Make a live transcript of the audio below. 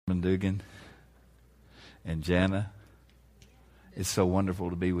Ellen Dugan and Jana. It's so wonderful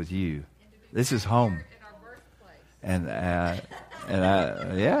to be with you. This is home. And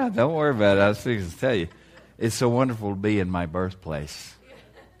yeah, don't worry about it. I was fixing to tell you. It's so wonderful to be in my birthplace.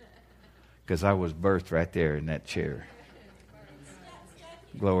 Because I was birthed right there in that chair.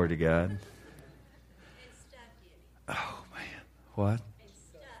 Glory to God. Oh, man. What?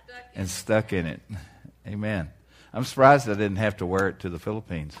 And stuck in it. Amen. I'm surprised I didn't have to wear it to the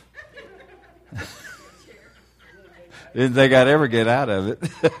Philippines. Didn't think I'd ever get out of it.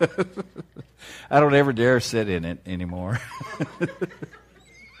 I don't ever dare sit in it anymore.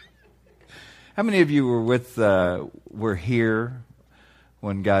 How many of you were here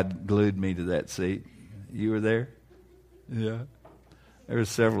when God glued me to that seat? You were there? Yeah. There were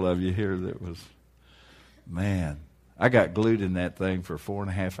several of you here that was, man, I got glued in that thing for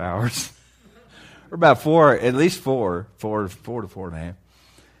 4.5 hours. Or about at least four to 4.5.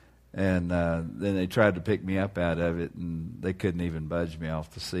 And then they tried to pick me up out of it, and they couldn't even budge me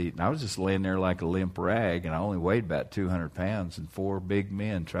off the seat. And I was just laying there like a limp rag, and I only weighed about 200 pounds, and 4 big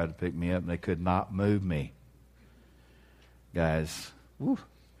men tried to pick me up, and they could not move me. Guys, whew,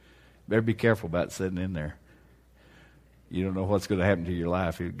 better be careful about sitting in there. You don't know what's going to happen to your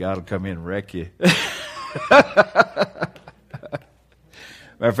life. God will come in and wreck you.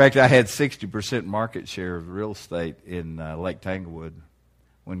 Matter of fact, I had 60% market share of real estate in Lake Tanglewood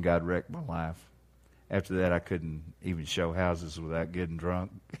when God wrecked my life. After that, I couldn't even show houses without getting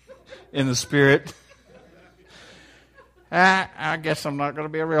drunk in the spirit. I guess I'm not going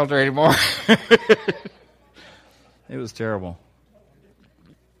to be a realtor anymore. It was terrible.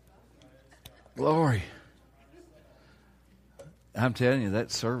 Glory. I'm telling you, that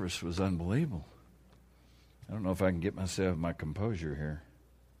service was unbelievable. I don't know if I can get my composure here.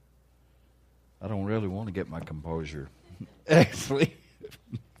 I don't really want to get my composure. Actually,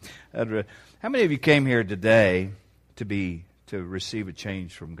 how many of you came here today to receive a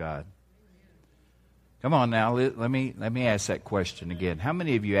change from God? Come on now, let me ask that question again. How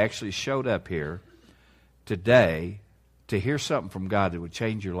many of you actually showed up here today to hear something from God that would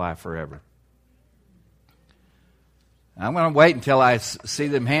change your life forever? I'm going to wait until I see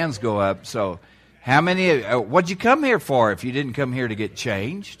them hands go up. So, how many? What'd you come here for? If you didn't come here to get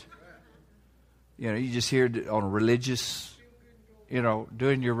changed, you just here on a religious,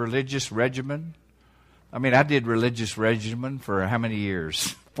 doing your religious regimen. I mean, I did religious regimen for how many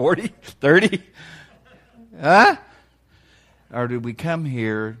years? 40? 30? Huh? Or did we come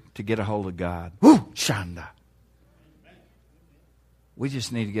here to get a hold of God? Woo! Shanda. We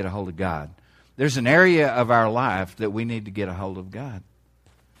just need to get a hold of God. There's an area of our life that we need to get a hold of God.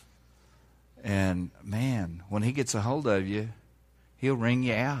 And, man, when He gets a hold of you, He'll wring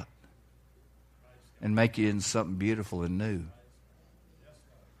you out and make you into something beautiful and new.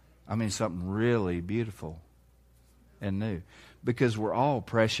 I mean, something really beautiful and new. Because we're all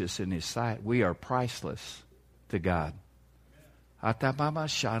precious in His sight. We are priceless to God. Hatabama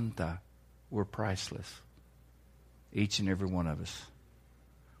Shanta. We're priceless. Each and every one of us.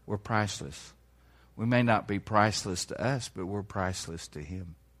 We're priceless. We may not be priceless to us, but we're priceless to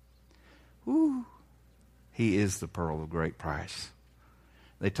Him. Woo. He is the pearl of great price.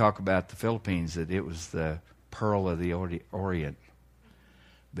 They talk about the Philippines that it was the pearl of the Orient.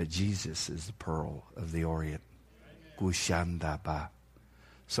 But Jesus is the pearl of the Orient. Gushandaba.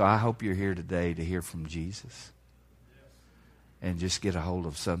 So I hope you're here today to hear from Jesus. And just get a hold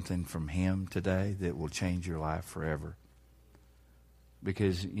of something from Him today that will change your life forever.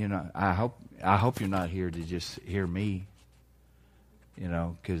 Because, I hope you're not here to just hear me.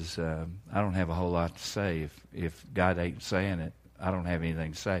 Because I don't have a whole lot to say. If God ain't saying it, I don't have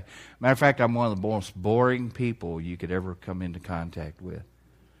anything to say. Matter of fact, I'm one of the most boring people you could ever come into contact with.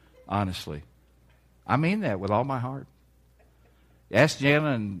 Honestly. I mean that with all my heart. Ask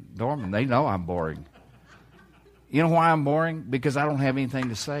Jana and Dorman. They know I'm boring. You know why I'm boring? Because I don't have anything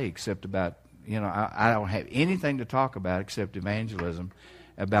to say except about, I don't have anything to talk about except evangelism,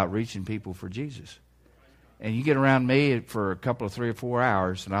 about reaching people for Jesus. And you get around me for a couple of 3 or 4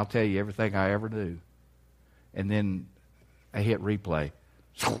 hours, and I'll tell you everything I ever do. And then I hit replay.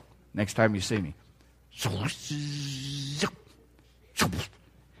 Next time you see me.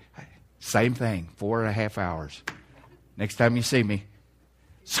 Same thing, 4.5 hours. Next time you see me.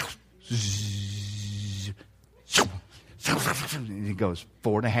 And it goes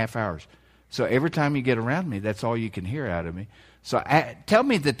 4.5 hours. So every time you get around me, that's all you can hear out of me. So tell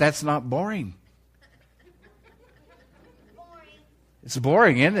me that that's not boring. It's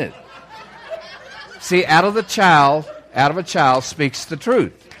boring, isn't it? See, out of a child speaks the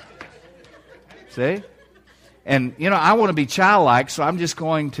truth. See? And, I want to be childlike, so I'm just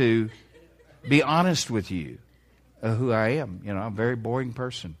going to be honest with you of who I am. I'm a very boring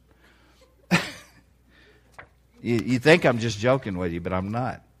person. You think I'm just joking with you, but I'm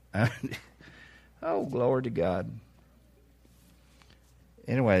not. Oh, glory to God.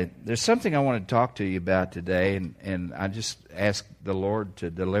 Anyway, there's something I want to talk to you about today, and I just ask the Lord to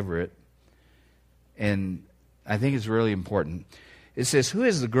deliver it. And I think it's really important. It says, who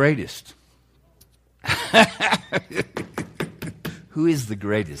is the greatest? Who is the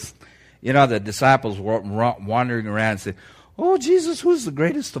greatest? The disciples were wandering around and said, oh, Jesus, who's the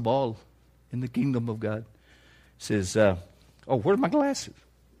greatest of all in the kingdom of God? He says, where's my glasses?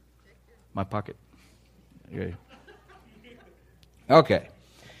 My pocket. Okay.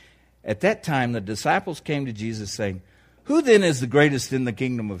 At that time, the disciples came to Jesus saying, who then is the greatest in the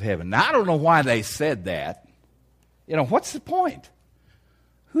kingdom of heaven? Now, I don't know why they said that. What's the point?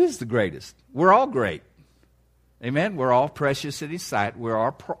 Who is the greatest? We're all great. Amen? We're all precious in His sight. We're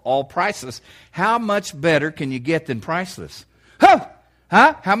all priceless. How much better can you get than priceless? Huh?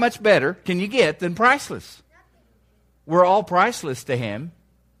 How much better can you get than priceless? We're all priceless to Him.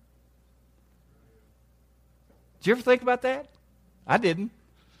 Did you ever think about that? I didn't.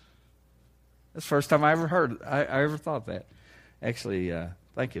 That's the first time I ever thought that. Actually,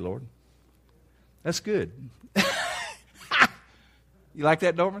 thank you, Lord. That's good. You like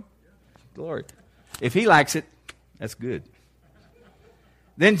that, Norman? Glory. If he likes it, that's good.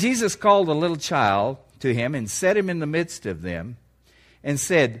 Then Jesus called a little child to him and set him in the midst of them and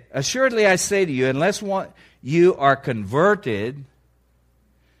said, assuredly I say to you, unless you are converted,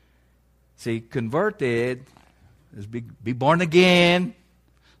 see, converted is be born again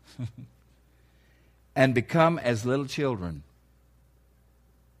and become as little children.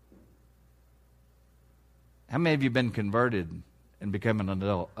 How many of you have been converted and become an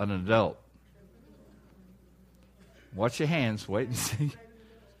adult? Watch your hands. Wait and see.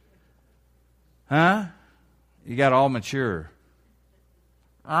 Huh? You got all mature.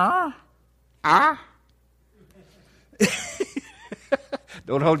 Don't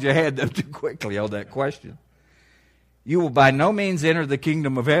hold your head up too quickly on that question. You will by no means enter the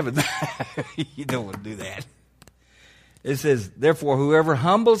kingdom of heaven. You don't want to do that. It says, therefore, whoever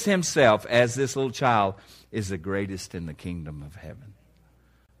humbles himself as this little child is the greatest in the kingdom of heaven.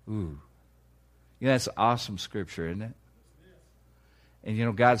 Ooh. That's awesome scripture, isn't it?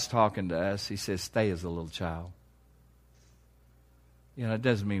 And God's talking to us. He says, stay as a little child. It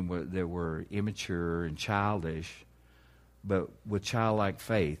doesn't mean that we're immature and childish, but with childlike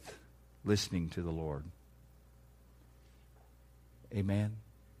faith, listening to the Lord. Amen?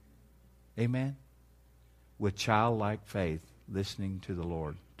 Amen? With childlike faith, listening to the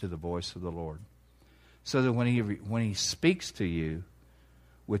Lord, to the voice of the Lord. So that when He speaks to you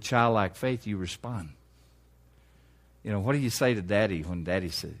with childlike faith, you respond. What do you say to Daddy when Daddy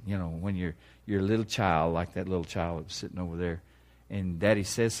says, when you're a little child, like that little child that was sitting over there, and Daddy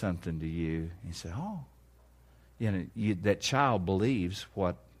says something to you, and you say, oh. That child believes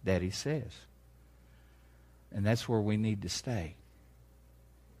what Daddy says. And that's where we need to stay.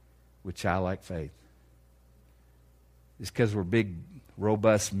 With childlike faith. It's because we're big,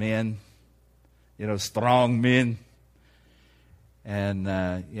 robust men, strong men, and,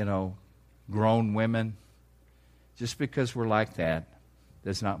 grown women. Just because we're like that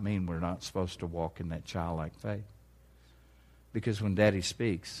does not mean we're not supposed to walk in that childlike faith. Because when Daddy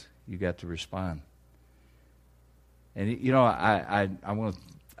speaks, you got to respond. And,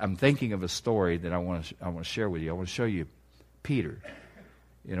 I'm thinking of a story that I want to share with you. I want to show you Peter.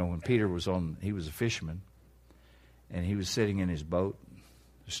 When Peter he was a fisherman, and he was sitting in his boat,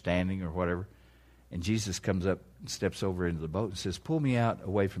 standing or whatever, and Jesus comes up and steps over into the boat and says, pull me out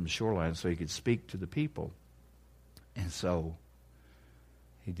away from the shoreline so he could speak to the people. And so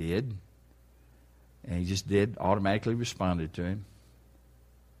he did, and he just automatically responded to him.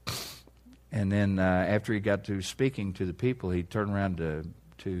 And then after he got to speaking to the people, he turned around to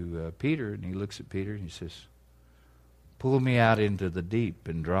Peter, and he looks at Peter and he says, pull me out into the deep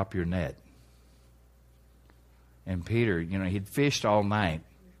and drop your net. And Peter, he'd fished all night.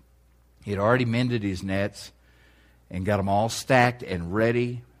 He'd already mended his nets and got them all stacked and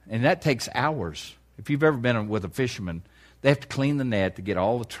ready. And that takes hours. If you've ever been with a fisherman, they have to clean the net to get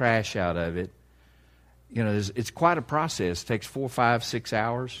all the trash out of it. It's quite a process. It takes 4, 5, 6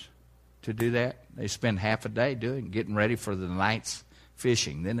 hours to do that. They spend half a day getting ready for the night's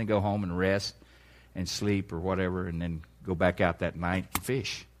fishing. Then they go home and rest and sleep or whatever, and then go back out that night and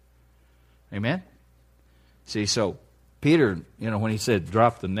fish. Amen? See, so Peter, when he said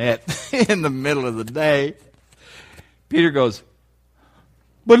drop the net in the middle of the day, Peter goes,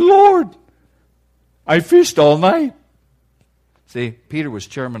 but Lord, I fished all night. See, Peter was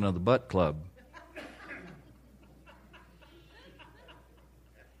chairman of the butt club.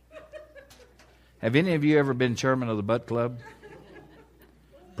 Have any of you ever been chairman of the butt club?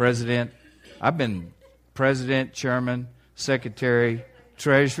 President? I've been president, chairman, secretary,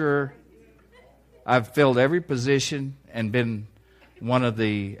 treasurer. I've filled every position and been one of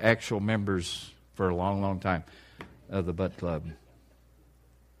the actual members for a long, long time of the butt club.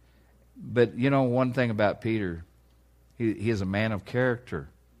 But you know one thing about Peter, he is a man of character.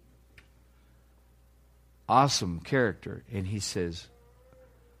 Awesome character. And he says,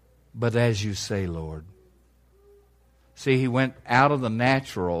 but as you say, Lord. See, he went out of the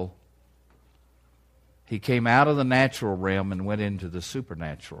natural. He came out of the natural realm and went into the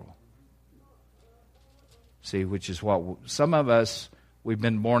supernatural. See, which is what some of us, we've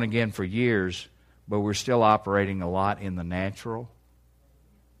been born again for years, but we're still operating a lot in the natural.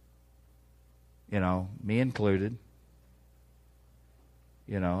 You know, me included.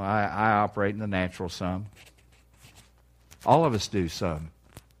 You know, I operate in the natural some. All of us do some.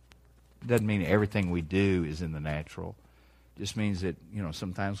 Doesn't mean everything we do is in the natural. Just means that, you know,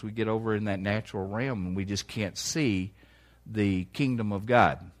 sometimes we get over in that natural realm and we just can't see the kingdom of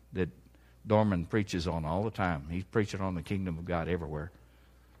God that Dorman preaches on all the time. He's preaching on the kingdom of God everywhere.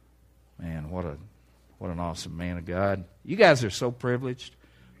 Man, what an awesome man of God. You guys are so privileged.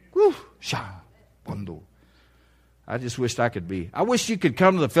 Woo! Bondo. I just wished I could be. I wish you could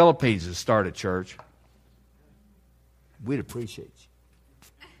come to the Philippines and start a church. We'd appreciate you.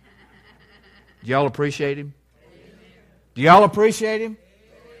 Do y'all appreciate him? Do y'all appreciate him?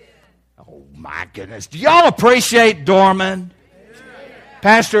 Oh, my goodness. Do y'all appreciate Dorman?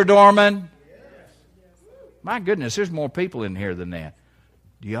 Pastor Dorman? My goodness, there's more people in here than that.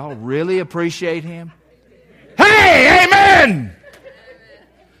 Do y'all really appreciate him? Hey, amen!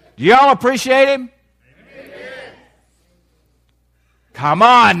 Do y'all appreciate him? Come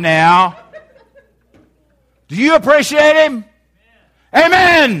on now. Do you appreciate him?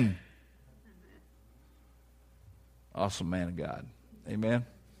 Amen! Awesome man of God. Amen.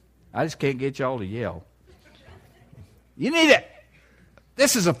 I just can't get y'all to yell. You need it.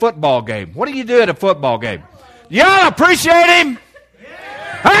 This is a football game. What do you do at a football game? Y'all appreciate him?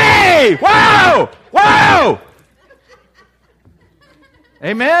 Yeah. Hey! Whoa! Whoa!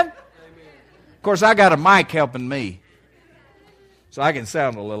 Amen? Of course, I got a mic helping me, so I can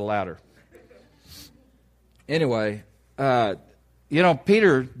sound a little louder. Anyway, you know,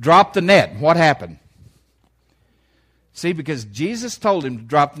 Peter dropped the net. What happened? See, because Jesus told him to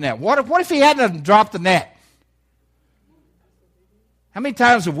drop the net. What if he hadn't dropped the net? How many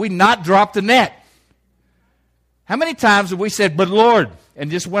times have we not dropped the net? How many times have we said, but Lord,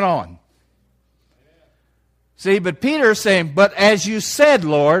 and just went on? See, but Peter saying, but as you said,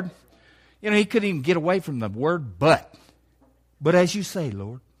 Lord, you know, he couldn't even get away from the word but. But as you say,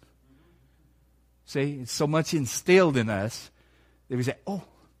 Lord. See, it's so much instilled in us that we say, oh,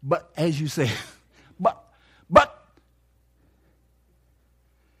 but as you say, but.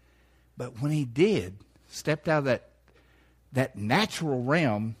 But when he did, stepped out of that natural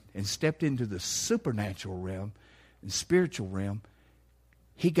realm and stepped into the supernatural realm and spiritual realm,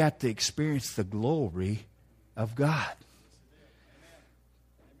 he got to experience the glory of God.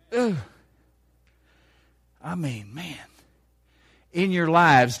 I mean, man, in your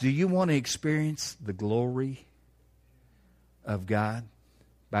lives, do you want to experience the glory of God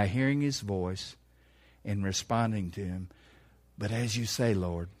by hearing his voice and responding to him? But as you say,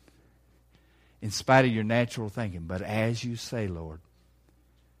 Lord, in spite of your natural thinking, but as you say, Lord.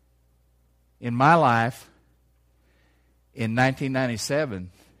 In my life, in 1997,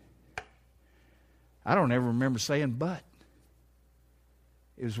 I don't ever remember saying but.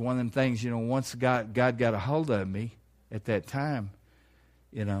 It was one of them things, you know, once God got a hold of me at that time,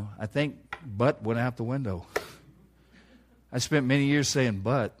 you know, I think but went out the window. I spent many years saying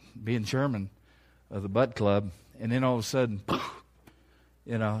but, being chairman of the butt club, and then all of a sudden,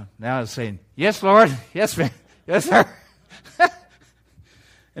 you know, now I'm saying, yes, Lord, yes, man, yes, sir.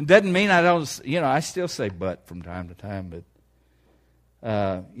 And doesn't mean I don't, you know, I still say but from time to time, but,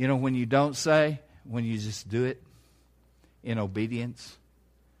 you know, when you don't say, when you just do it in obedience,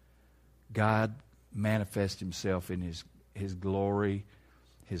 God manifests himself in his glory,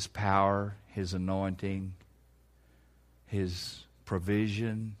 his power, his anointing, his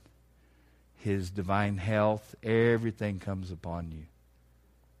provision, his divine health. Everything comes upon you.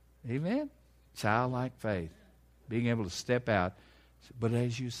 Amen? Childlike faith. Being able to step out. But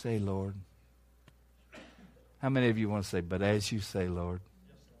as you say, Lord. How many of you want to say, but as you say, Lord?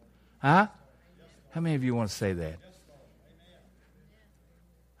 Huh? How many of you want to say that?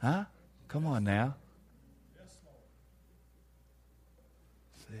 Huh? Come on now.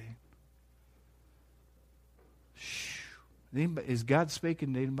 Is God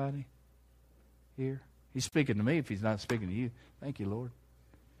speaking to anybody here? He's speaking to me if he's not speaking to you. Thank you, Lord.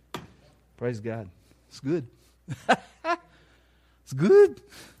 Praise God. It's good. It's good.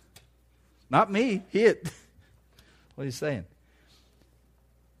 Not me. It. What are you saying?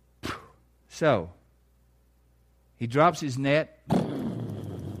 So, he drops his net.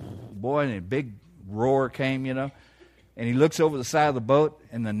 Boy, and a big roar came, and he looks over the side of the boat,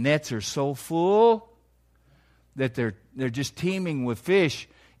 and the nets are so full that they're just teeming with fish.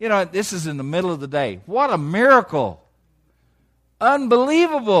 This is in the middle of the day. What a miracle.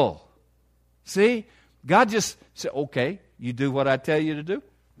 Unbelievable. See? God just said, okay, you do what I tell you to do.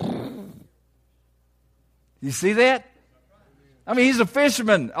 You see that? I mean, he's a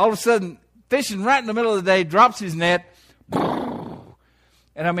fisherman. All of a sudden, fishing right in the middle of the day, drops his net. And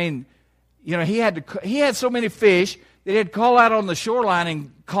I mean, he had so many fish that he'd call out on the shoreline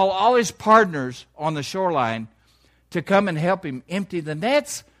and call all his partners on the shoreline to come and help him empty the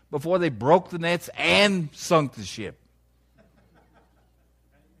nets before they broke the nets and sunk the ship.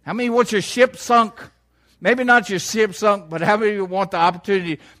 How many want your ship sunk? Maybe not your ship sunk, but how many want the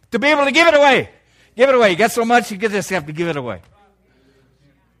opportunity to be able to give it away? Give it away. You got so much, you just have to give it away.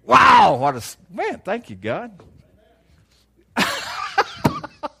 Wow, man, thank you, God.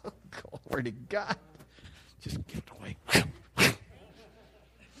 Glory to God. Just give it away.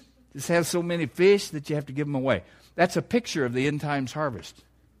 Just have so many fish that you have to give them away. That's a picture of the end times harvest.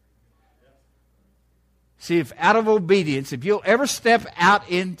 See, if out of obedience, if you'll ever step out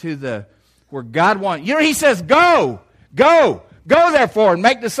into where God wants, he says, go, therefore, and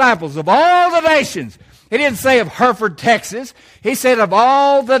make disciples of all the nations. He didn't say of Hereford, Texas. He said of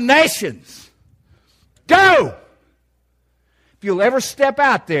all the nations. Go! If you'll ever step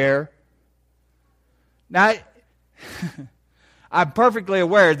out there. Now, I'm perfectly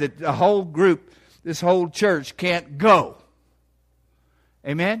aware that the whole group, this whole church can't go.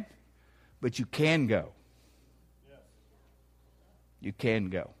 Amen? But you can go. You can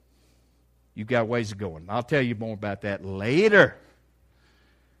go. You've got ways of going. I'll tell you more about that later.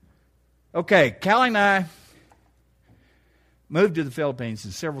 Okay, Callie and I moved to the Philippines,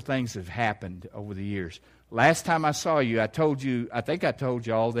 and several things have happened over the years. Last time I saw you, I think I told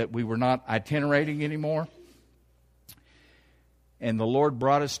you all that we were not itinerating anymore. And the Lord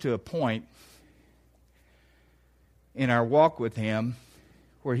brought us to a point in our walk with Him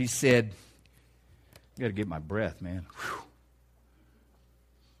where He said, I got to get my breath, man. Whew.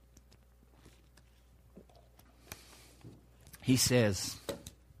 He says,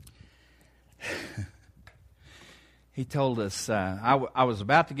 He told us, I was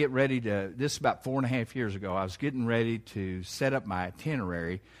about to get ready this is about 4.5 years ago, I was getting ready to set up my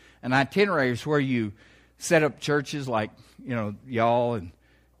itinerary. An itinerary is where you set up churches like, y'all and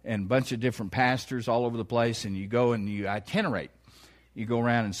a bunch of different pastors all over the place, and you go and you itinerate. You go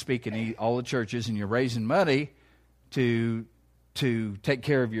around and speak in all the churches, and you're raising money to take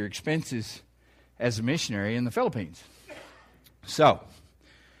care of your expenses as a missionary in the Philippines. So,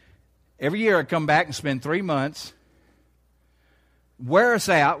 every year I come back and spend 3 months, wear us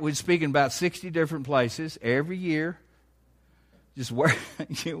out. We'd speak in about 60 different places every year. Just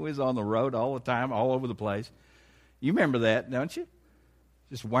it was on the road all the time, all over the place. You remember that, don't you?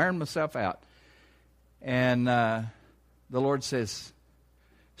 Just wearing myself out. And the Lord says,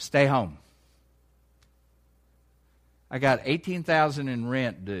 stay home. I got $18,000 in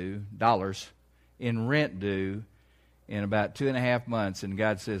rent due, in about 2.5 months, and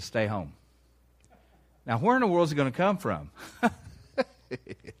God says, stay home. Now, where in the world is it going to come from?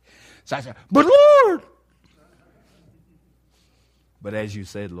 So I said, but Lord! But as you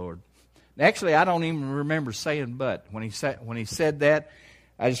said, Lord. Actually, I don't even remember saying but. When he said that,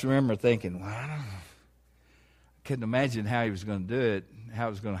 I just remember thinking, well, I couldn't imagine how he was going to do it, how it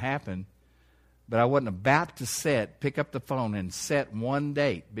was going to happen. But I wasn't about to pick up the phone and set one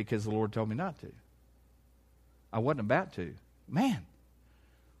date because the Lord told me not to. I wasn't about to. Man,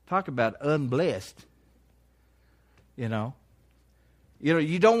 talk about unblessed. You don't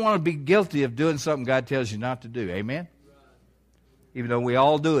want to be guilty of doing something God tells you not to do. Amen? Even though we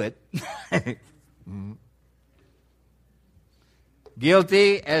all do it.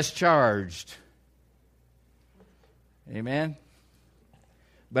 Guilty as charged. Amen?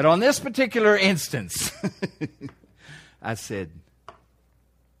 But on this particular instance, I said,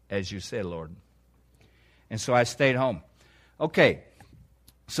 as you said, Lord. And so I stayed home. Okay,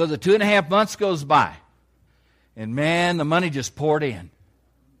 so the 2.5 months goes by. And man, the money just poured in.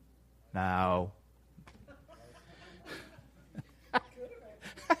 Now,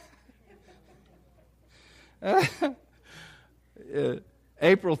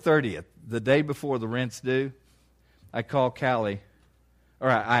 April 30th, the day before the rent's due, I called Callie.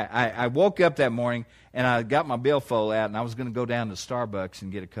 I woke up that morning, and I got my billfold out, and I was going to go down to Starbucks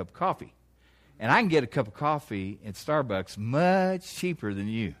and get a cup of coffee. And I can get a cup of coffee at Starbucks much cheaper than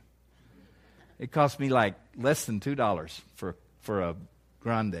you. It cost me like less than $2 for a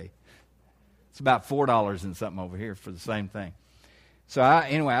grande. It's about $4 and something over here for the same thing. So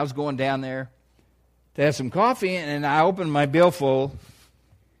I was going down there to have some coffee, and I opened my billfold,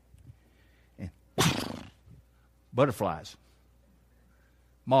 and butterflies,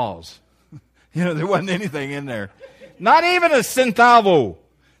 moths. There wasn't anything in there. Not even a centavo.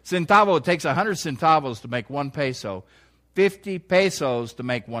 Centavo, it takes 100 centavos to make 1 peso. 50 pesos to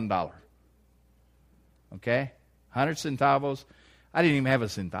make $1. Okay? 100 centavos. I didn't even have a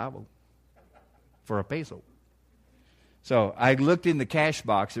centavo for a peso. So I looked in the cash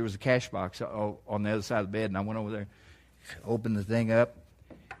box. There was a cash box on the other side of the bed, and I went over there, opened the thing up.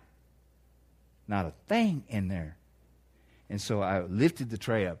 Not a thing in there. And so I lifted the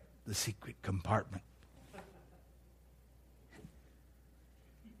tray up, the secret compartment.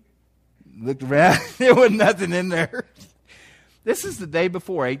 Looked around. There was nothing in there. This is the day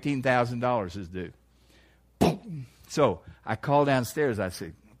before $18,000 is due. Boom. So I called downstairs. I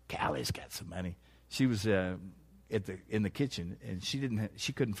said, Callie's got some money. She was in the kitchen, and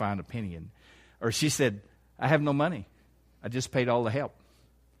she couldn't find a penny. Or she said, I have no money. I just paid all the help.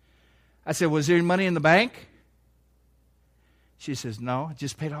 I said, was there any money in the bank? She says, no, I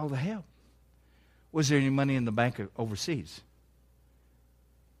just paid all the help. Was there any money in the bank overseas?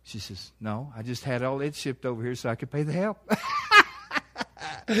 She says, no, I just had all it shipped over here so I could pay the help.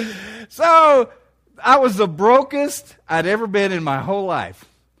 So I was the brokest I'd ever been in my whole life.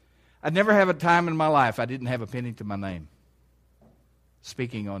 I'd never have a time in my life I didn't have a penny to my name.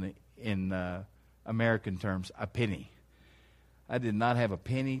 Speaking on it in American terms, a penny. I did not have a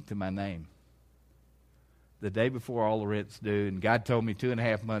penny to my name. The day before all the rent's due, and God told me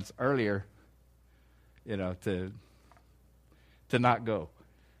 2.5 months earlier, to not go.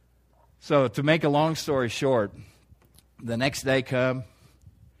 So to make a long story short, the next day come,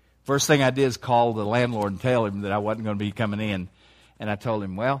 first thing I did is call the landlord and tell him that I wasn't going to be coming in. And I told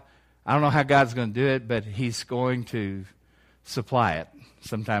him, well, I don't know how God's going to do it, but he's going to supply it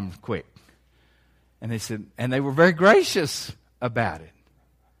sometime quick. And they said, and they were very gracious about it.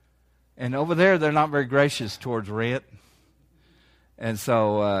 And over there, they're not very gracious towards rent. And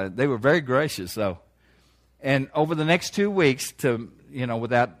so they were very gracious, though. And over the next 2 weeks,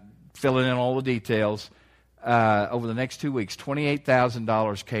 without filling in all the details, over the next 2 weeks,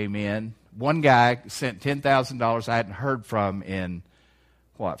 $28,000 came in. One guy sent $10,000 I hadn't heard from in,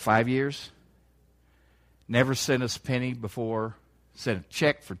 5 years? Never sent us a penny before. Sent a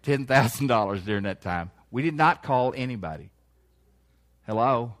check for $10,000 during that time. We did not call anybody.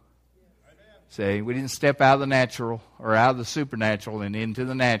 Hello? See, we didn't step out of the natural or out of the supernatural and into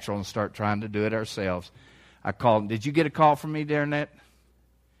the natural and start trying to do it ourselves. I called. Did you get a call from me during that?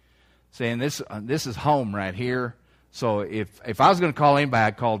 Saying this is home right here. So if I was going to call anybody,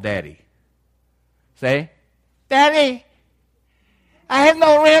 I'd call Daddy. Say, Daddy, I have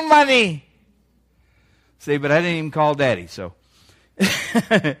no rent money. See, but I didn't even call Daddy. So,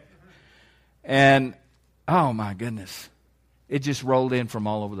 and oh my goodness, it just rolled in from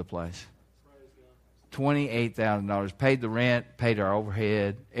all over the place. $28,000. Paid the rent, paid our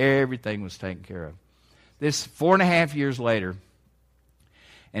overhead. Everything was taken care of. This 4.5 years later,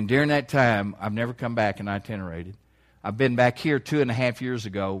 and during that time, I've never come back and itinerated. I've been back here 2.5 years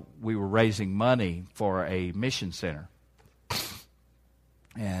ago. We were raising money for a mission center.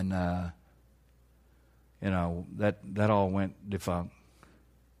 And, that all went defunct.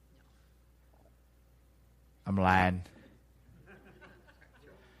 I'm lying.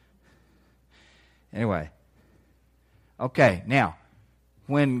 Anyway. Okay, now,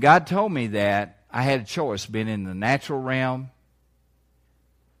 when God told me that, I had a choice, being in the natural realm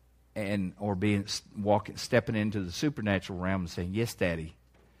or stepping into the supernatural realm and saying, yes, Daddy.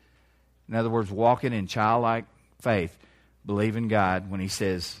 In other words, walking in childlike faith, believing God when he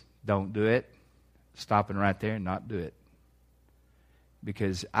says, don't do it, stopping right there and not do it.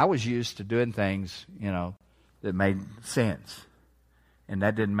 Because I was used to doing things, that made sense. And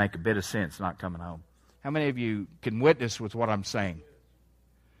that didn't make a bit of sense not coming home. How many of you can witness with what I'm saying?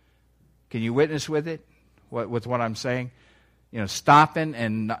 Can you witness with it? With what I'm saying? Stopping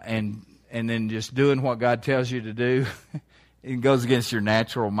and then just doing what God tells you to do. It goes against your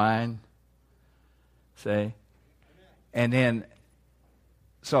natural mind. See? And then,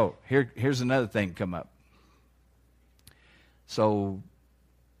 so here's another thing come up. So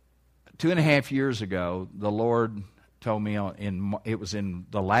 2.5 years ago, the Lord told me it was in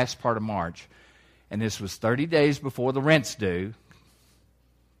the last part of March, and this was 30 days before the rent's due.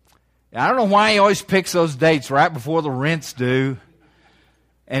 I don't know why he always picks those dates right before the rent's due.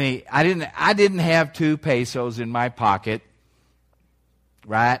 And I didn't have 2 pesos in my pocket,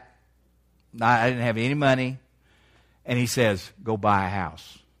 right? I didn't have any money. And he says, go buy a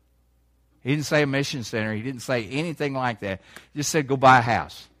house. He didn't say a mission center. He didn't say anything like that. He just said, go buy a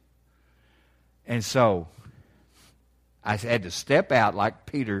house. And so I had to step out like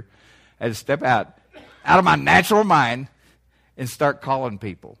Peter. I had to step out of my natural mind and start calling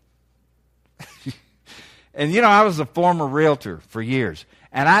people. And, I was a former realtor for years.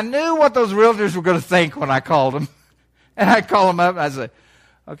 And I knew what those realtors were going to think when I called them. And I'd call them up and I'd say,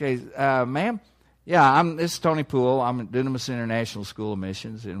 okay, ma'am, yeah, this is Tony Poole. I'm at Dunamis International School of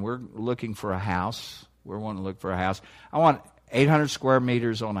Missions, and we're looking for a house. We're wanting to look for a house. I want 800 square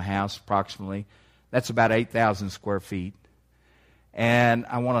meters on a house, approximately. That's about 8,000 square feet. And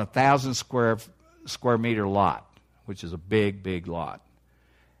I want a 1,000 square meter lot, which is a big, big lot.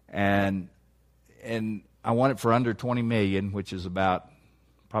 And I want it for under $20 million, which is about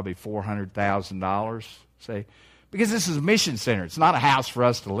probably $400,000, say. Because this is a mission center. It's not a house for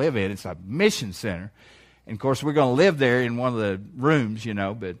us to live in. It's a mission center. And, of course, we're going to live there in one of the rooms,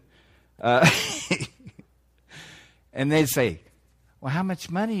 but and they'd say, well, how much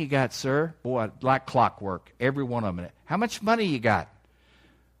money you got, sir? Boy, like clockwork, every one of them. How much money you got?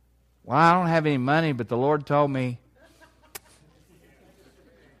 Well, I don't have any money, but the Lord told me.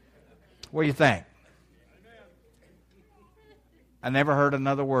 What do you think? I never heard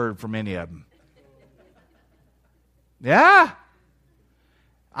another word from any of them. Yeah.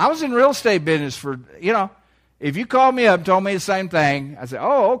 I was in real estate business for, if you called me up and told me the same thing, I'd say,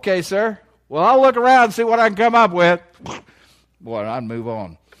 oh, okay, sir. Well, I'll look around and see what I can come up with. Boy, I'd move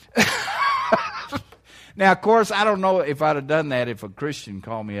on. Now, of course, I don't know if I'd have done that if a Christian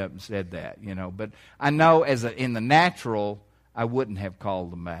called me up and said that, But I know in the natural, I wouldn't have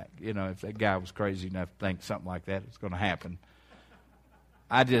called them back. If that guy was crazy enough to think something like that was going to happen.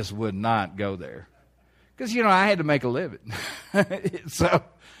 I just would not go there. Because, I had to make a living. So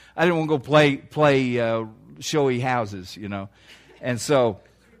I didn't want to go play showy houses, And so,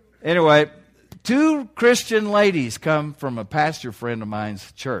 anyway, 2 Christian ladies come from a pastor friend of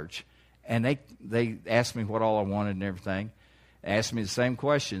mine's church. And they asked me what all I wanted and everything. They asked me the same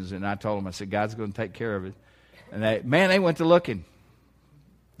questions. And I told them, I said, God's going to take care of it. And they went to looking.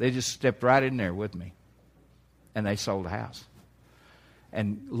 They just stepped right in there with me. And they sold a house.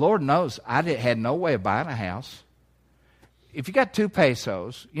 And Lord knows, I had no way of buying a house. If you got 2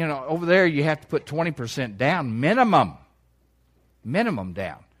 pesos, over there you have to put 20% down, minimum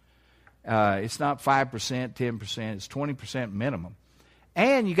down. It's not 5%, 10%, it's 20% minimum.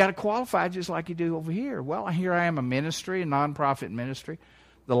 And you got to qualify just like you do over here. Well, here I am, a ministry, a nonprofit ministry.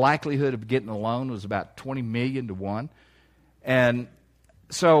 The likelihood of getting a loan was about 20 million to 1. And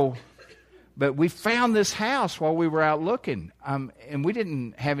so... But we found this house while we were out looking, and we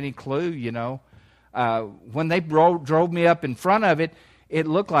didn't have any clue, When they drove me up in front of it, it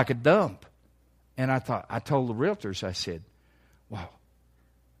looked like a dump. And I told the realtors, I said, wow,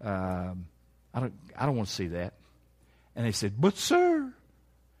 I don't want to see that. And they said, but sir,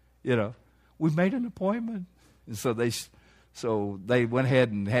 we made an appointment. And so they went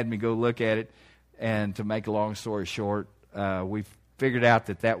ahead and had me go look at it. And to make a long story short, we figured out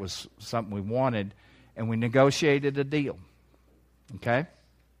that was something we wanted, and we negotiated a deal. Okay?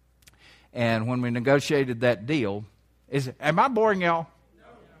 And when we negotiated that deal, am I boring y'all?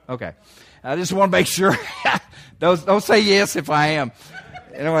 No. Okay. I just want to make sure. Don't say yes if I am.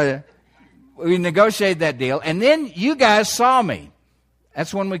 Anyway, we negotiated that deal, and then you guys saw me.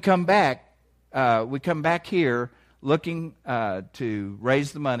 That's when we come back. We come back here looking to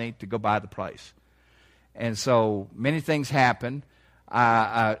raise the money to go buy the place. And so many things happened.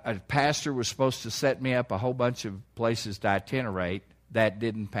 A pastor was supposed to set me up a whole bunch of places to itinerate. That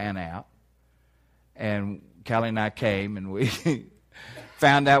didn't pan out. And Callie and I came, and we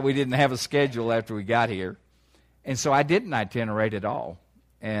found out we didn't have a schedule after we got here. And so I didn't itinerate at all.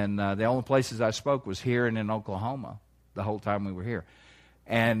 And the only places I spoke was here and in Oklahoma the whole time we were here.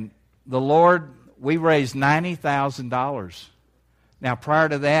 And the Lord, we raised $90,000. Now, prior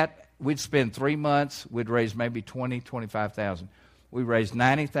to that, we'd spend 3 months. We'd raise maybe $25,000. We raised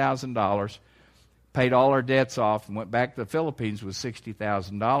 $90,000, paid all our debts off, and went back to the Philippines with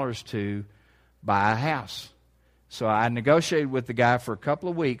 $60,000 to buy a house. So I negotiated with the guy for a couple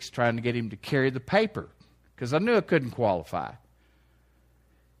of weeks trying to get him to carry the paper because I knew I couldn't qualify.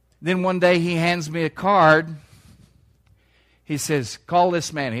 Then one day he hands me a card. He says, call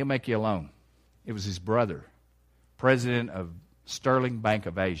this man. He'll make you a loan. It was his brother, president of Sterling Bank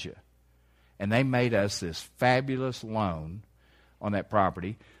of Asia. And they made us this fabulous loan on that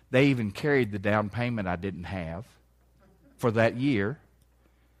property. They even carried the down payment I didn't have for that year.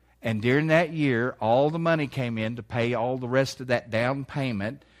 And during that year, all the money came in to pay all the rest of that down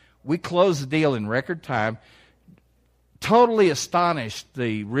payment. We closed the deal in record time. Totally astonished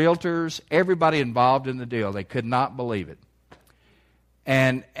the realtors, everybody involved in the deal. They could not believe it.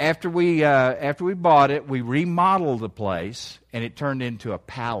 And after we bought it, we remodeled the place, and it turned into a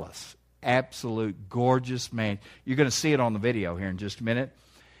palace. Absolute gorgeous man. You're going to see it on the video here in just a minute.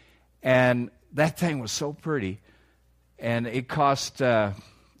 And that thing was so pretty. And it cost,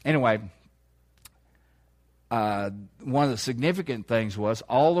 anyway, one of the significant things was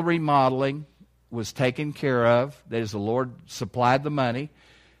all the remodeling was taken care of. That is, the Lord supplied the money.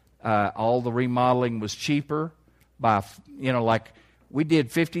 All the remodeling was cheaper by, like we did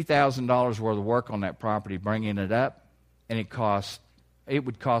 $50,000 worth of work on that property, bringing it up, and it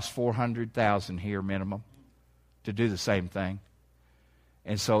would cost $400,000 here minimum to do the same thing.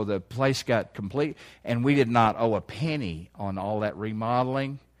 And so the place got complete, and we did not owe a penny on all that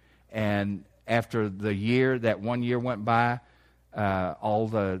remodeling. And after that 1 year went by,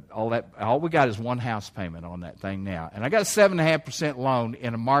 all we got is one house payment on that thing now. And I got a 7.5% loan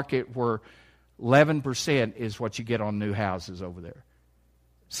in a market where 11% is what you get on new houses over there.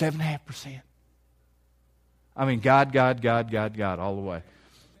 7.5%. I mean, God, all the way.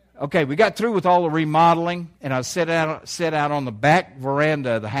 Okay, we got through with all the remodeling, and I sat out on the back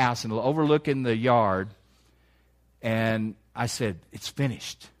veranda of the house and overlooking the yard, and I said, it's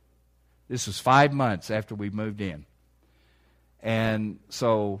finished. This was 5 months after we moved in. And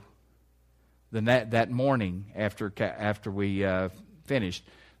so that morning, after we finished,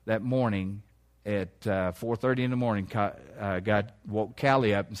 that morning at 4:30 in the morning, God woke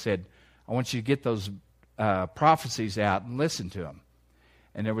Callie up and said, I want you to get those prophecies out and listen to them.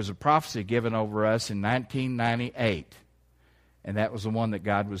 And there was a prophecy given over us in 1998, and that was the one that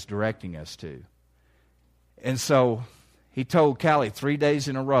God was directing us to. And so he told Callie 3 days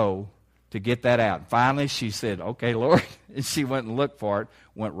in a row to get that out. And finally, she said, okay, Lord. And she went and looked for it,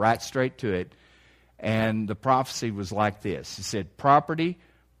 went right straight to it. And the prophecy was like this. It said, property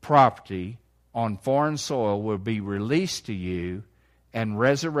on foreign soil will be released to you and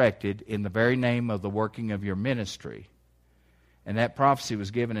resurrected in the very name of the working of your ministry. And that prophecy was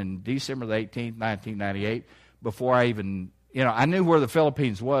given in December the 18th, 1998, before I even, I knew where the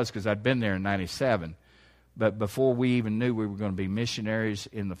Philippines was because I'd been there in 97. But before we even knew we were going to be missionaries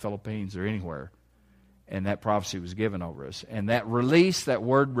in the Philippines or anywhere, and that prophecy was given over us. And that release, that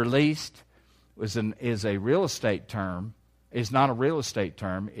word released, is a real estate term. It's not a real estate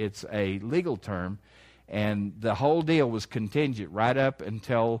term. It's a legal term. And the whole deal was contingent right up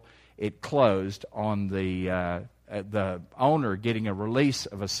until it closed on the owner getting a release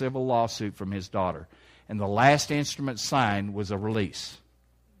of a civil lawsuit from his daughter. And the last instrument signed was a release.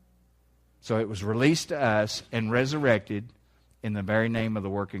 So it was released to us and resurrected in the very name of the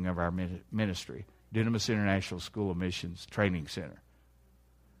working of our ministry, Dunamis International School of Missions Training Center.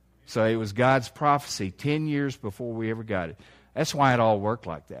 So it was God's prophecy 10 years before we ever got it. That's why it all worked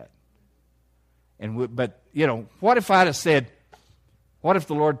like that. But what if I'd have said, what if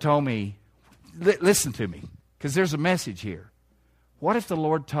the Lord told me, listen to me, because there's a message here. What if the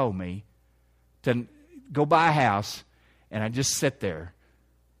Lord told me to go buy a house, and I just sit there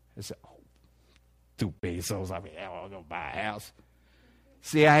and say, 2 pesos, I'm going to go buy a house.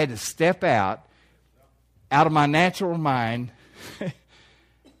 See, I had to step out of my natural mind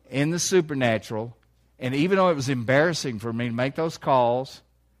in the supernatural, and even though it was embarrassing for me to make those calls,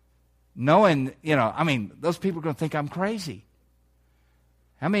 knowing, those people are going to think I'm crazy.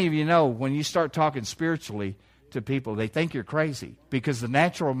 How many of you know when you start talking spiritually to people, they think you're crazy? Because the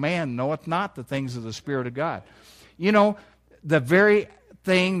natural man knoweth not the things of the Spirit of God. The very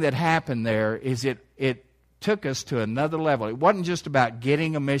thing that happened there is it took us to another level. It wasn't just about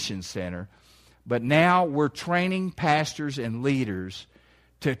getting a mission center, but now we're training pastors and leaders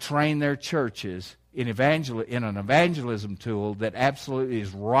to train their churches in an evangelism tool that absolutely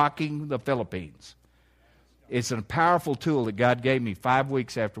is rocking the Philippines. It's a powerful tool that God gave me 5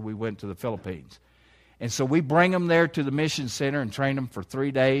 weeks after we went to the Philippines. And so we bring them there to the mission center and train them for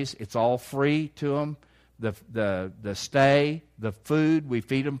 3 days. It's all free to them. The stay, the food, we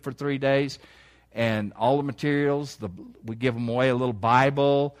feed them for 3 days. And all the materials, we give them away a little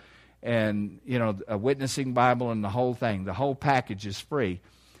Bible and, a witnessing Bible and the whole thing. The whole package is free.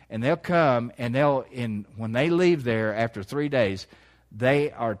 And they'll come and when they leave there after 3 days,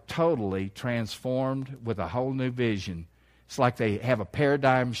 they are totally transformed with a whole new vision. It's like they have a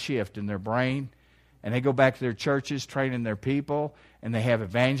paradigm shift in their brain, And they go back to their churches, training their people, and they have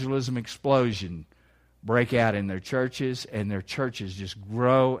evangelism explosion break out in their churches, and their churches just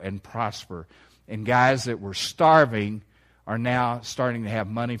grow and prosper. And guys that were starving are now starting to have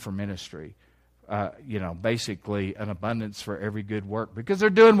money for ministry. Basically an abundance for every good work, because they're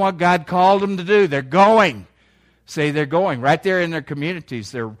doing what God called them to do. They're going. They're going. Right there in their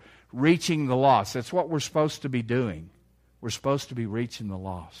communities, they're reaching the lost. That's what we're supposed to be doing. We're supposed to be reaching the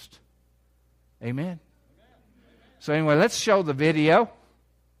lost. Amen? So anyway, let's show the video.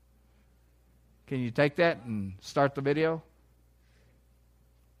 Can you take that and start the video?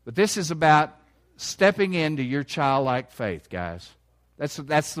 But this is about stepping into your childlike faith, guys.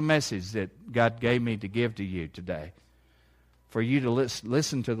 That's the message that God gave me to give to you today. For you to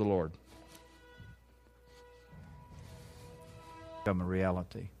listen to the Lord. Become a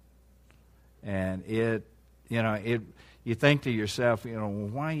reality. And you think to yourself,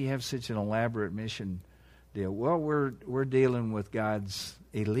 why you have such an elaborate mission deal? Well, we're dealing with God's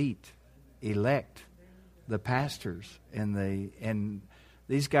elect, the pastors, and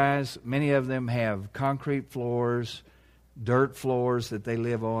these guys. Many of them have concrete floors, dirt floors that they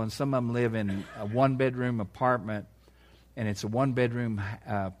live on. Some of them live in a one-bedroom apartment, and it's a one-bedroom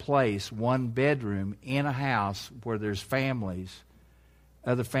place, one bedroom in a house where there's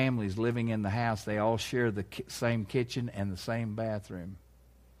other families living in the house. They all share the same kitchen and the same bathroom.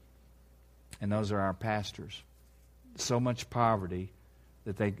 And those are our pastors. So much poverty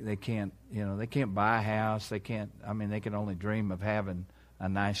that they can't, they can't buy a house. They can only dream of having a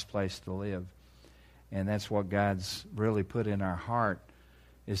nice place to live. And that's what God's really put in our heart,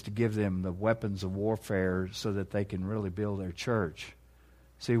 is to give them the weapons of warfare so that they can really build their church.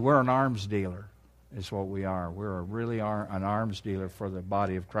 See, we're an arms dealer, is what we are. We're an arms dealer for the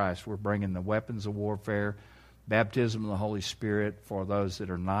body of Christ. We're bringing the weapons of warfare, baptism of the Holy Spirit for those that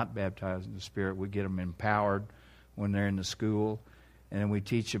are not baptized in the Spirit. We get them empowered when they're in the school. And then we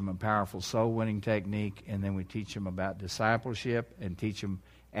teach them a powerful soul-winning technique. And then we teach them about discipleship and teach them,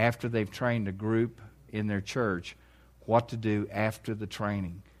 after they've trained a group in their church, what to do after the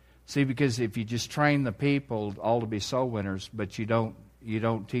training. See, because if you just train the people all to be soul winners, but you don't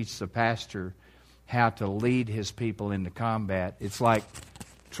teach the pastor how to lead his people into combat, it's like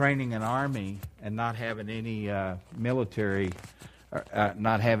training an army and not having any military,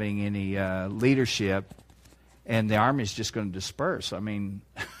 not having any leadership, and the army's just going to disperse. I mean,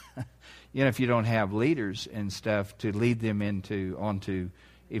 if you don't have leaders and stuff to lead them onto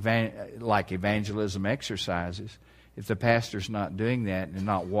evangelism exercises, if the pastor's not doing that and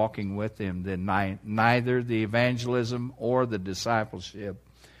not walking with them, then neither the evangelism or the discipleship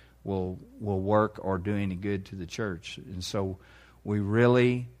will work or do any good to the church. And so we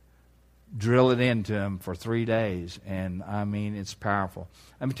really drill it into them for 3 days, and it's powerful.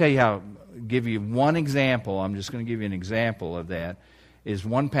 Let me give you one example. I'm just going to give you an example of that. Is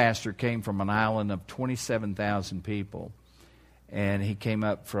one pastor came from an island of 27,000 people. And he came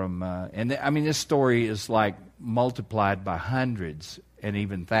up from, this story is like multiplied by hundreds and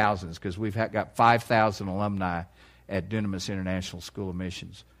even thousands, because we've got 5,000 alumni at Dunamis International School of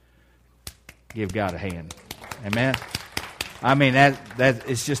Missions. Give God a hand. Amen. That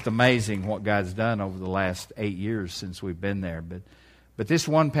it's just amazing what God's done over the last 8 years since we've been there. But this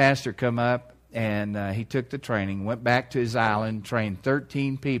one pastor come up, and he took the training, went back to his island, trained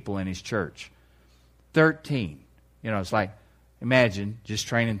 13 people in his church. 13. It's like, imagine just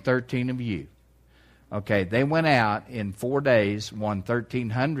training 13 of you. Okay, they went out in 4 days, won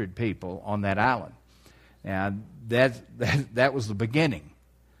 1,300 people on that island. Now, that was the beginning.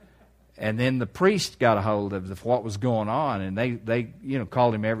 And then the priest got a hold of what was going on, and they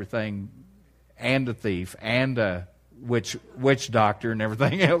called him everything, and a thief, and a witch doctor, and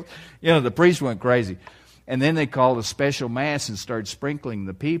everything else. The priest went crazy. And then they called a special mass and started sprinkling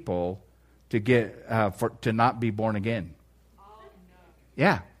the people to get to not be born again.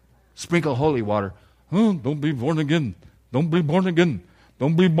 Yeah. Sprinkle holy water. Don't be born again. Don't be born again.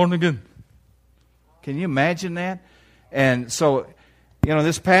 Don't be born again. Can you imagine that? And so,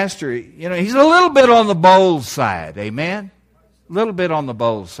 this pastor, he's a little bit on the bold side. Amen? A little bit on the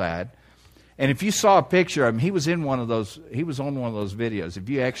bold side. And if you saw a picture of him, he was on one of those videos. If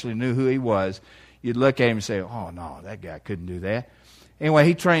you actually knew who he was, you'd look at him and say, oh, no, that guy couldn't do that. Anyway,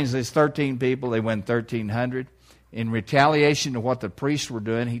 he trains these 13 people. They win 1,300. In retaliation to what the priests were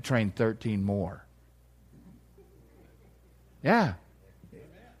doing, he trained 13 more. Yeah.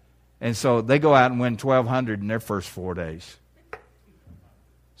 And so they go out and win 1,200 in their first 4 days.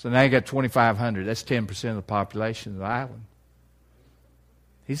 So now you got 2,500. That's 10% of the population of the island.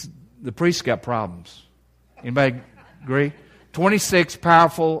 The priest got problems. Anybody agree? 26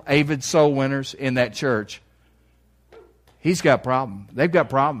 powerful, avid soul winners in that church. He's got problems. They've got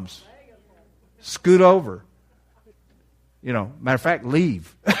problems. Scoot over. Matter of fact,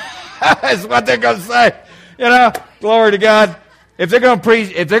 leave. That's what they're going to say. Glory to God. If they're going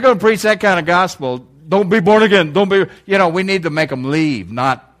to preach that kind of gospel, don't be born again. We need to make them leave,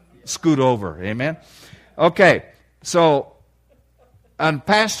 not scoot over. Amen. Okay. So,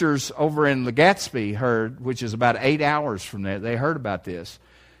 pastors over in Legatsby heard, which is about 8 hours from there, they heard about this.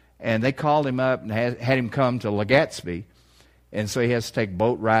 And they called him up and had him come to Legatsby. And so he has to take a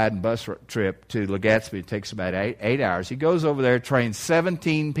boat ride and bus trip to Legatsby. It takes about eight hours. He goes over there, trains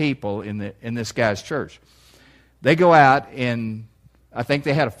 17 people in this guy's church. They go out and I think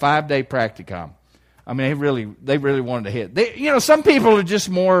they had a 5-day practicum. I mean, they really wanted to hit. Some people are just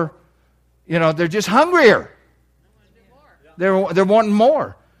more, they're just hungrier. They're wanting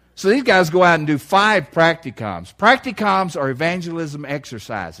more. So these guys go out and do 5 practicums. Practicums are evangelism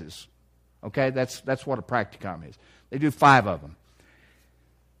exercises. Okay, that's what a practicum is. They do 5 of them.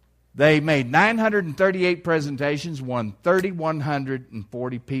 They made 938 presentations, won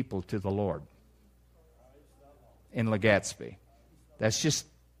 3,140 people to the Lord in Legatsby. That's just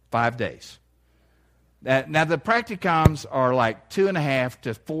 5 days. Now the practicums are like 2.5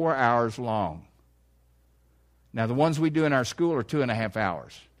 to 4 hours long. Now the ones we do in our school are 2.5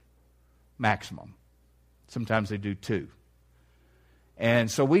 hours maximum. Sometimes they do 2.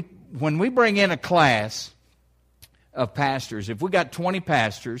 And so when we bring in a class of pastors, if we got 20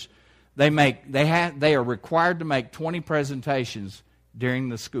 pastors, they are required to make 20 presentations during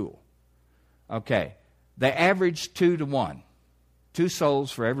the school. Okay. They average 2 to 1. 2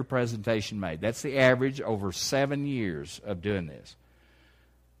 souls for every presentation made. That's the average over 7 years of doing this.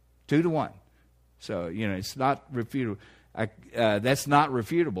 2 to 1. So, it's not refutable. That's not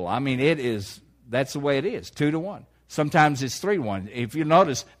refutable. I mean, that's the way it is, 2 to 1. Sometimes it's 3 to 1. If you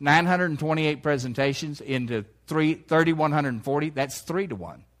notice, 928 presentations into 3,140, that's 3 to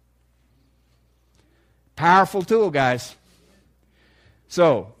 1. Powerful tool, guys.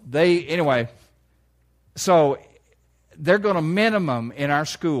 So, they're going to minimum in our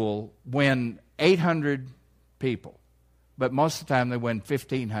school win 800 people. But most of the time they win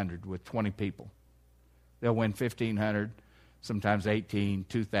 1,500 with 20 people. They'll win 1,500, sometimes 18,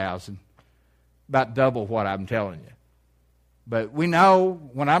 2,000. About double what I'm telling you. But we know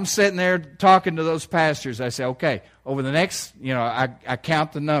when I'm sitting there talking to those pastors, I say, okay, over the next, I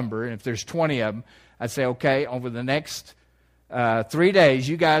count the number, and if there's 20 of them, I say, okay, over the next 3 days,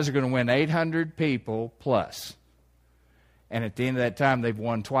 you guys are going to win 800 people plus. And at the end of that time, they've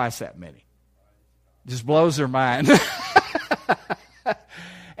won twice that many. Just blows their mind.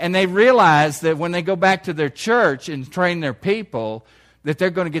 And they realize that when they go back to their church and train their people, that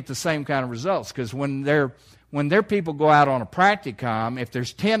they're going to get the same kind of results. Because when their people go out on a practicum, if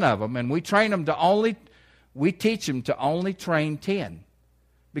there's 10 of them, and we teach them to only train 10.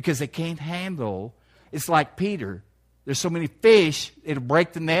 Because they can't handle, it's like Peter. There's so many fish, it'll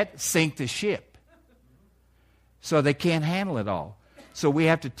break the net, sink the ship. So they can't handle it all. So we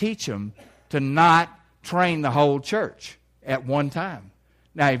have to teach them to not train the whole church at one time.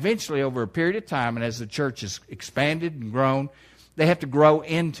 Now, eventually, over a period of time, and as the church has expanded and grown, they have to grow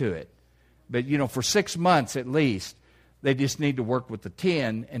into it. But, for 6 months at least, they just need to work with the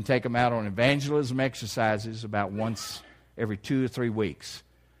 10 and take them out on evangelism exercises about once every 2 or 3 weeks.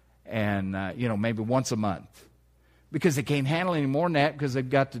 And, maybe once a month. Because they can't handle any more than that because they've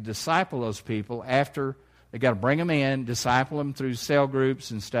got to disciple those people after. They've got to bring them in, disciple them through cell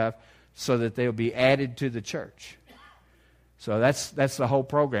groups and stuff so that they'll be added to the church. So that's the whole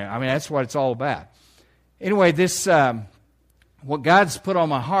program. I mean, that's what it's all about. Anyway, this what God's put on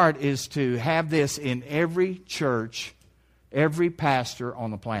my heart is to have this in every church, every pastor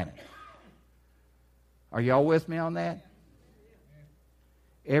on the planet. Are y'all with me on that?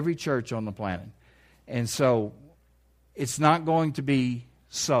 Every church on the planet. And so it's not going to be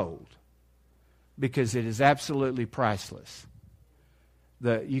sold because it is absolutely priceless.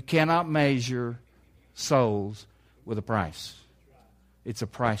 You cannot measure souls with a price. It's a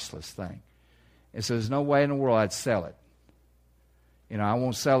priceless thing. And so there's no way in the world I'd sell it. I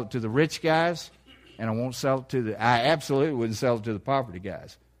won't sell it to the rich guys, and I won't sell it I absolutely wouldn't sell it to the poverty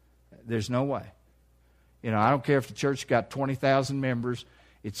guys. There's no way. I don't care if the church got 20,000 members.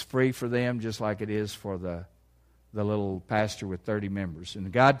 It's free for them just like it is for the little pastor with 30 members.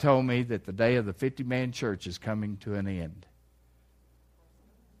 And God told me that the day of the 50-man church is coming to an end.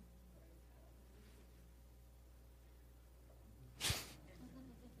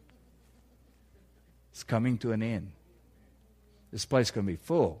 It's coming to an end. This place is going to be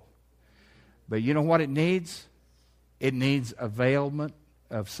full. But you know what it needs? It needs availment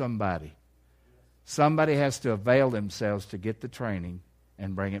of somebody. Somebody has to avail themselves to get the training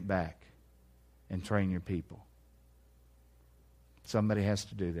and bring it back and train your people. Somebody has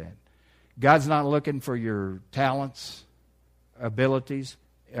to do that. God's not looking for your talents, abilities.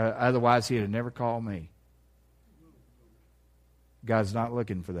 Otherwise, He'd have never called me. God's not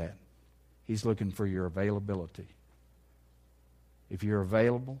looking for that. He's looking for your availability. If you're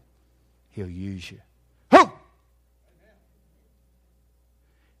available, He'll use you. Ho!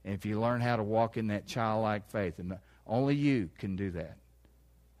 And if you learn how to walk in that childlike faith, and only you can do that.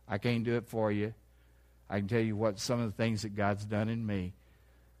 I can't do it for you. I can tell you what some of the things that God's done in me,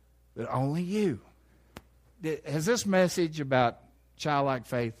 but only you. Has this message about childlike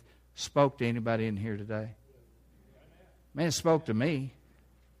faith spoke to anybody in here today? Man, it spoke to me.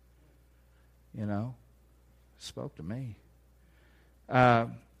 You know, it spoke to me. I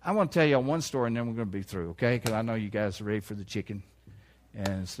want to tell you one story, and then we're going to be through, okay? Because I know you guys are ready for the chicken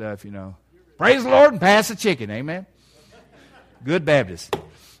and stuff, you know. Praise the Lord and pass the chicken, amen? Good Baptist.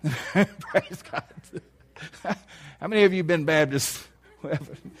 Praise God. How many of you been Baptist?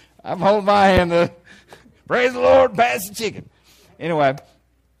 I'm holding my hand. Praise the Lord, pass the chicken. Anyway,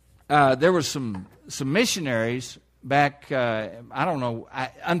 there were some missionaries back. I don't know.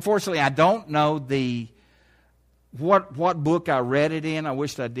 Unfortunately, I don't know what book I read it in. I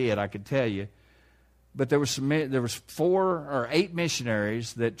wished I did. I could tell you. But there was 4 or 8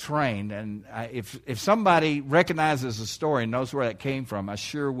 missionaries that trained, and if somebody recognizes the story and knows where that came from, I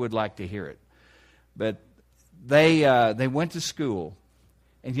sure would like to hear it. But they went to school,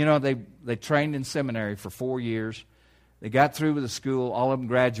 and you know they trained in seminary for 4 years. They got through with the school. All of them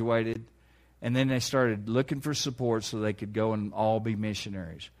graduated, and then they started looking for support so they could go and all be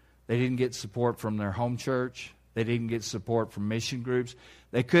missionaries. They didn't get support from their home church. They didn't get support from mission groups.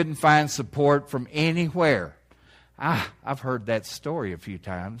 They couldn't find support from anywhere. I've heard that story a few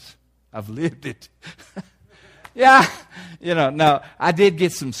times. I've lived it. Yeah, you know, no, I did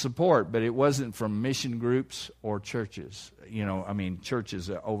get some support, but it wasn't from mission groups or churches. You know, I mean,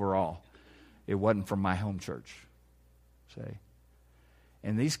 churches overall. It wasn't from my home church. See?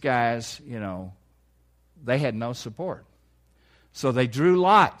 And these guys, you know, they had no support. So they drew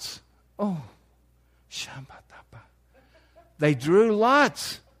lots. Oh, Shambatapa. They drew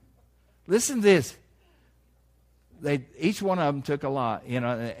lots. Listen to this. Each one of them took a lot, you know,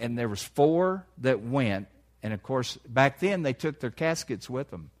 and there was 4 that went. And, of course, back then they took their caskets with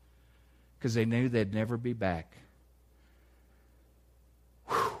them because they knew they'd never be back.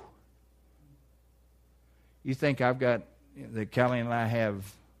 Whew. You think that Kelly and I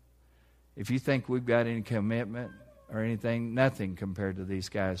have, if you think we've got any commitment or anything, nothing compared to these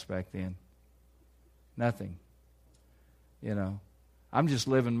guys back then. Nothing. You know, I'm just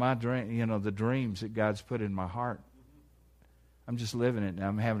living my dream, you know, the dreams that God's put in my heart. I'm just living it, and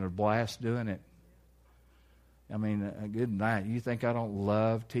I'm having a blast doing it. I mean, a good night. You think I don't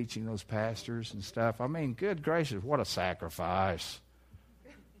love teaching those pastors and stuff? I mean, good gracious, what a sacrifice.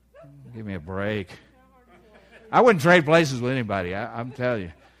 Give me a break. I wouldn't trade places with anybody, I'm telling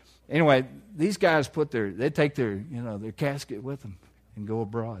you. Anyway, these guys they take their casket with them and go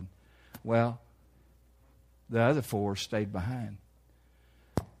abroad. Well, the other 4 stayed behind.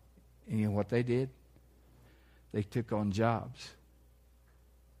 And you know what they did? They took on jobs.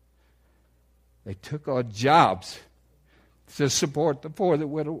 They took on jobs to support the 4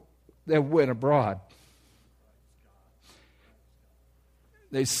 that went abroad.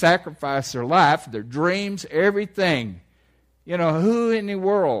 They sacrificed their life, their dreams, everything. You know, who in the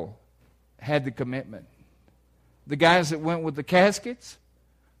world had the commitment? The guys that went with the caskets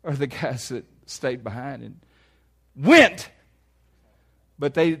or the guys that stayed behind and went?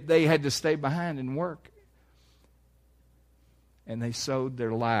 But they had to stay behind and work. And they sowed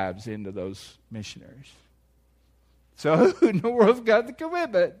their lives into those missionaries. So who in the world's got the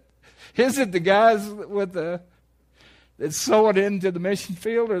commitment? Is it the guys that's sowing into the mission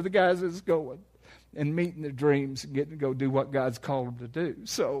field, or the guys that's going and meeting their dreams and getting to go do what God's called them to do?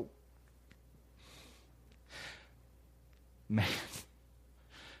 So, man,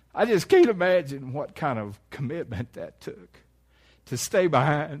 I just can't imagine what kind of commitment that took to stay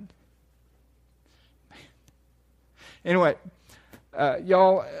behind. Man. Anyway,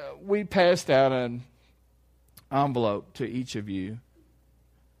 y'all, we passed out an envelope to each of you.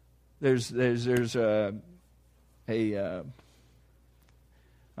 There's a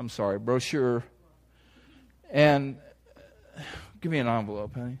brochure, and give me an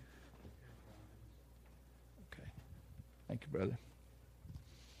envelope, honey. Okay, thank you, brother.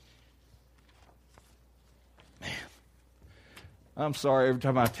 Man, I'm sorry. Every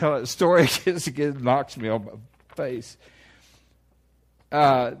time I tell that story, it knocks me face.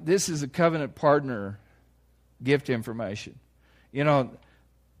 This is a covenant partner gift information.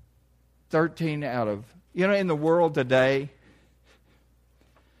 13 out of, in the world today,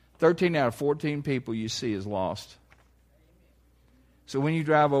 13 out of 14 people you see is lost. So when you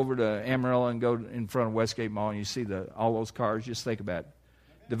drive over to Amarillo and go in front of Westgate Mall and you see all those cars, just think about it.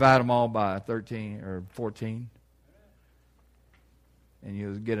 Divide them all by 13 or 14, and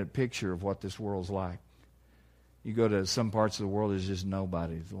you'll get a picture of what this world's like. You go to some parts of the world, there's just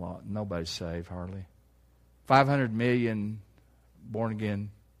nobody's saved, hardly. 500 million born-again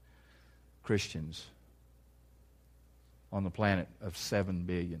Christians on the planet of 7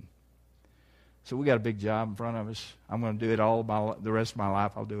 billion. So we got a big job in front of us. I'm going to do it the rest of my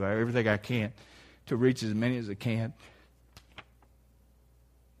life. I'll do everything I can to reach as many as I can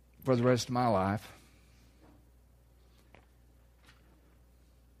for the rest of my life.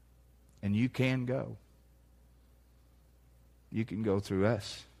 And you can go. You can go through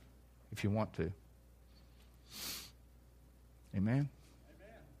us if you want to. Amen?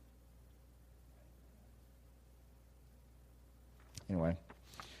 Anyway,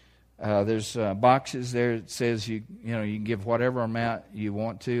 there's boxes there that says you can give whatever amount you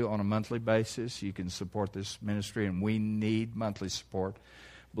want to on a monthly basis. You can support this ministry, and we need monthly support.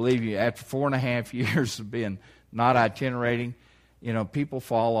 Believe you, after 4.5 years of being not itinerating, people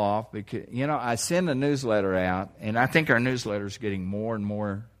fall off because, I send a newsletter out, and I think our newsletter is getting more and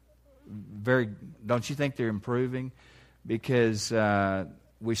more don't you think they're improving? Because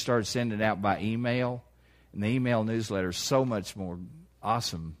we started sending it out by email, and the email newsletter is so much more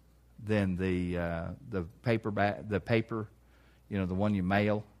awesome than the paper, the one you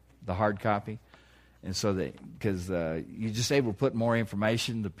mail, the hard copy. And so because you're just able to put more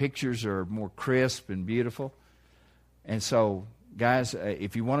information, the pictures are more crisp and beautiful. And so, guys,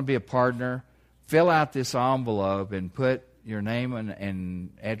 if you want to be a partner, fill out this envelope and put your name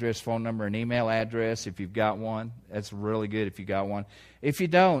and address, phone number, and email address if you've got one. That's really good if you got one. If you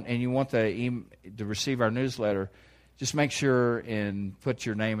don't and you want to receive our newsletter, just make sure and put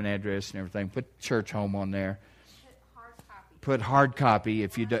your name and address and everything. Put church home on there. Put hard copy.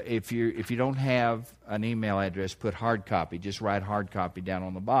 If you don't have an email address, put hard copy. Just write hard copy down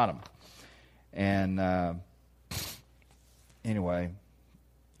on the bottom. And anyway,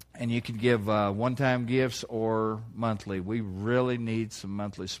 and you can give one-time gifts or monthly. We really need some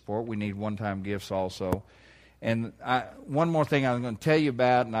monthly support. We need one-time gifts also. And one more thing I'm going to tell you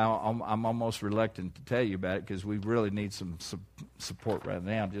about, and I'm almost reluctant to tell you about it because we really need some support right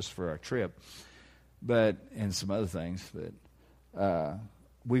now just for our trip, and some other things. But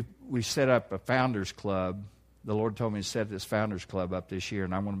we set up a Founders Club. The Lord told me to set this Founders Club up this year,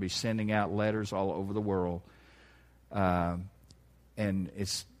 and I'm going to be sending out letters all over the world. And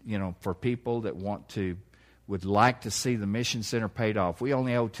it's, for people that would like to see the mission center paid off. We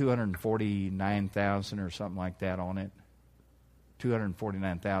only owe $249,000 or something like that on it.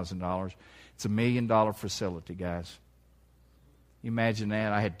 $249,000. It's $1 million facility, guys. You imagine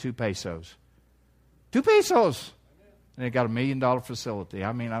that? I had 2 pesos. 2 pesos! And it got $1 million facility.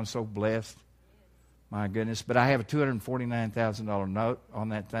 I mean, I'm so blessed. My goodness. But I have a $249,000 note on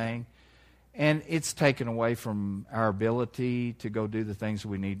that thing. And it's taken away from our ability to go do the things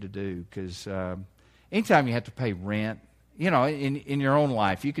we need to do. Because anytime you have to pay rent, in your own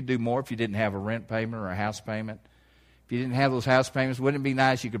life, you could do more if you didn't have a rent payment or a house payment. If you didn't have those house payments, wouldn't it be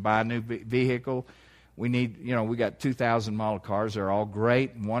nice you could buy a new vehicle? We need, we got 2,000 model cars. They're all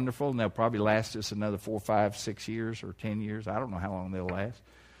great and wonderful, and they'll probably last us another 4, 5, 6 years or 10 years. I don't know how long they'll last.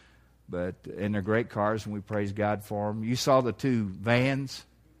 And they're great cars, and we praise God for them. You saw the 2 vans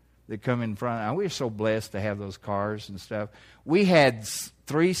that come in front. And we're so blessed to have those cars and stuff. We had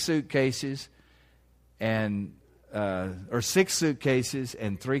 3 suitcases or 6 suitcases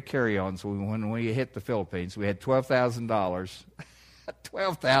and 3 carry-ons when we hit the Philippines. We had $12,000,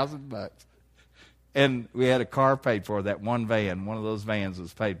 $12,000, and we had a car paid for. That one van, one of those vans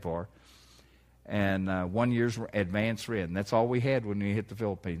was paid for, and 1 year's advance rent. That's all we had when we hit the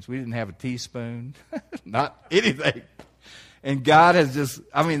Philippines. We didn't have a teaspoon, not anything. And God has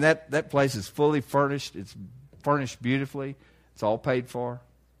that place is fully furnished. It's furnished beautifully. It's all paid for.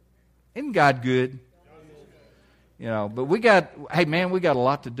 Isn't God good? But we got a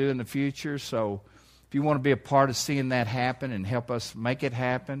lot to do in the future. So if you want to be a part of seeing that happen and help us make it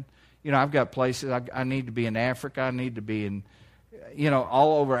happen, I've got places. I need to be in Africa. I need to be in,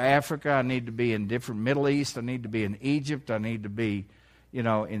 all over Africa. I need to be in different Middle East. I need to be in Egypt. I need to be,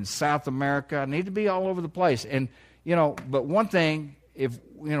 in South America. I need to be all over the place. And but one thing,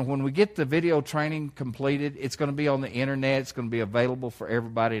 when we get the video training completed, it's going to be on the internet. It's going to be available for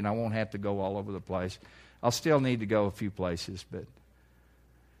everybody, and I won't have to go all over the place. I'll still need to go a few places, but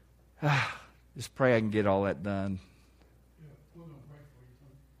just pray I can get all that done.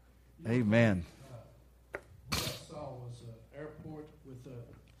 Amen. What I saw was an airport with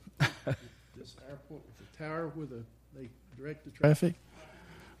this airport with a tower where they direct the traffic,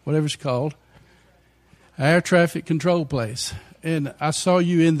 whatever it's called, air traffic control place. And I saw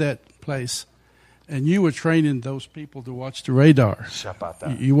you in that place, and you were training those people to watch the radar.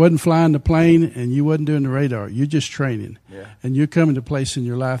 You wasn't flying the plane, and you wasn't doing the radar. You're just training. Yeah. And you're coming to a place in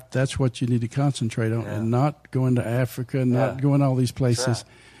your life, that's what you need to concentrate on, and not going to Africa, not going all these places. Right.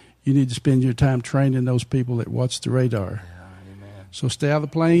 You need to spend your time training those people that watch the radar. Yeah, amen. So stay out of the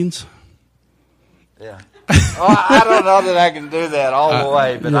planes. Yeah. I don't know that I can do that all the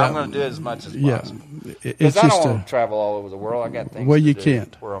way, but I'm going to do as much as possible. Because I don't want to travel all over the world. I got things to do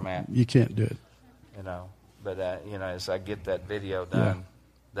where I'm at. You can't do it. You know, but as I get that video done,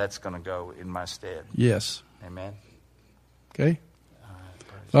 that's going to go in my stead. Yes. Amen. Okay.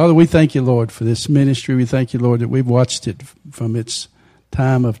 Father, we thank you, Lord, for this ministry. We thank you, Lord, that we've watched it from its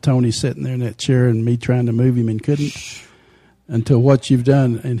time of Tony sitting there in that chair and me trying to move him and couldn't, until what you've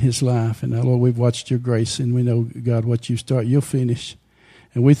done in his life. And, Lord, we've watched your grace, and we know, God, what you start, you'll finish.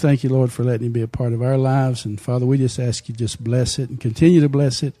 And we thank you, Lord, for letting him be a part of our lives. And, Father, we just ask you just bless it and continue to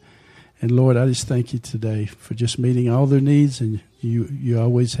bless it. And, Lord, I just thank you today for just meeting all their needs, and you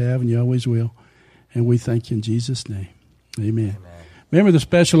always have and you always will. And we thank you in Jesus' name. Amen. Remember the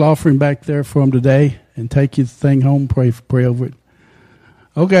special offering back there for them today, and take your thing home, pray over it.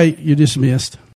 Okay, you're dismissed.